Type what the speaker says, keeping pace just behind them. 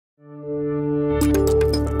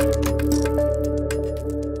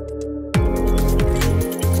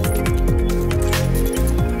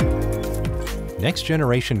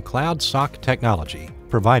next-generation cloud SOC technology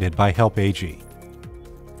provided by Help AG.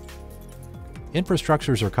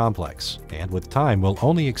 Infrastructures are complex and with time will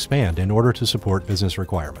only expand in order to support business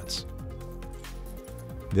requirements.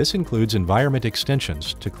 This includes environment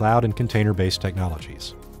extensions to cloud and container-based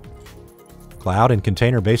technologies. Cloud and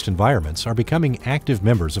container-based environments are becoming active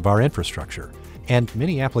members of our infrastructure, and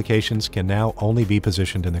many applications can now only be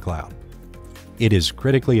positioned in the cloud. It is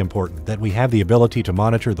critically important that we have the ability to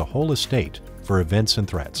monitor the whole estate for events and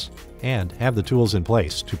threats, and have the tools in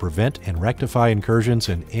place to prevent and rectify incursions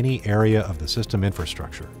in any area of the system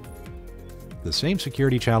infrastructure. The same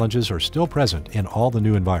security challenges are still present in all the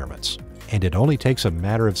new environments, and it only takes a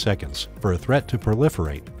matter of seconds for a threat to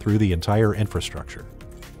proliferate through the entire infrastructure.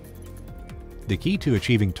 The key to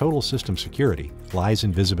achieving total system security lies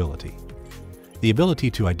in visibility. The ability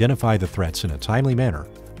to identify the threats in a timely manner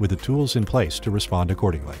with the tools in place to respond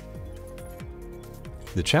accordingly.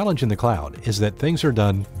 The challenge in the cloud is that things are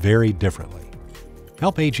done very differently.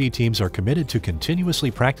 Help AG teams are committed to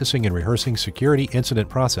continuously practicing and rehearsing security incident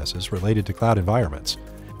processes related to cloud environments,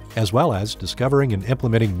 as well as discovering and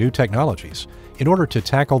implementing new technologies in order to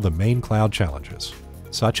tackle the main cloud challenges,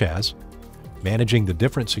 such as managing the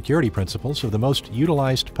different security principles of the most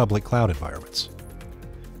utilized public cloud environments,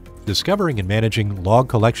 discovering and managing log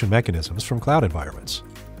collection mechanisms from cloud environments,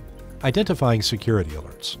 identifying security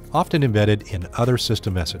alerts, often embedded in other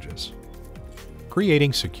system messages,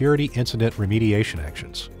 creating security incident remediation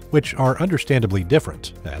actions, which are understandably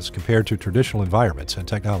different as compared to traditional environments and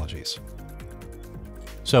technologies.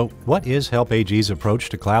 So, what is Help AG's approach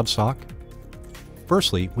to cloud SOC?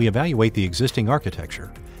 Firstly, we evaluate the existing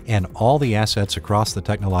architecture and all the assets across the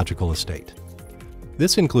technological estate.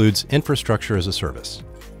 This includes infrastructure as a service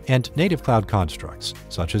and native cloud constructs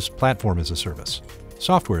such as platform as a service,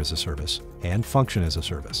 software as a service, and function as a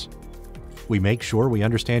service. We make sure we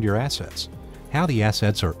understand your assets, how the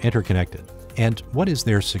assets are interconnected, and what is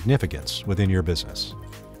their significance within your business.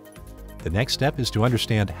 The next step is to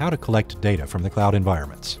understand how to collect data from the cloud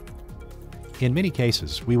environments. In many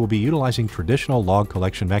cases, we will be utilizing traditional log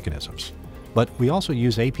collection mechanisms, but we also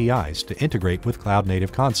use APIs to integrate with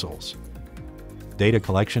cloud-native consoles. Data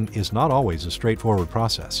collection is not always a straightforward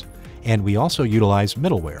process, and we also utilize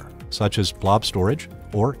middleware, such as blob storage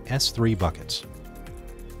or S3 buckets.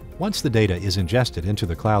 Once the data is ingested into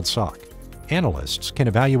the cloud SOC, analysts can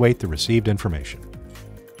evaluate the received information.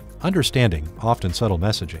 Understanding often subtle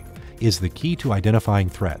messaging is the key to identifying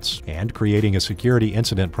threats and creating a security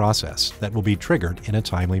incident process that will be triggered in a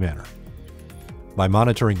timely manner. By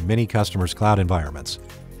monitoring many customers' cloud environments,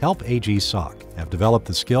 Help AG SOC have developed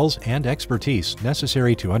the skills and expertise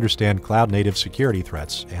necessary to understand cloud-native security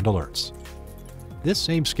threats and alerts. This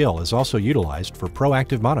same skill is also utilized for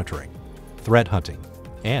proactive monitoring, threat hunting,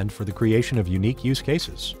 and for the creation of unique use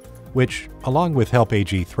cases, which, along with Help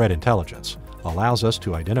AG Threat Intelligence, allows us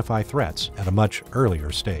to identify threats at a much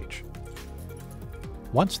earlier stage.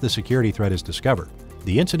 Once the security threat is discovered,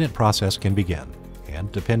 the incident process can begin,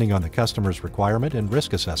 and depending on the customer's requirement and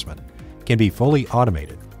risk assessment, can be fully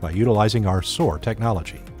automated by utilizing our SOAR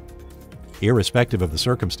technology. Irrespective of the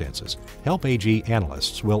circumstances, Help AG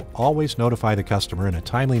analysts will always notify the customer in a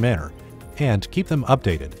timely manner and keep them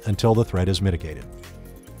updated until the threat is mitigated.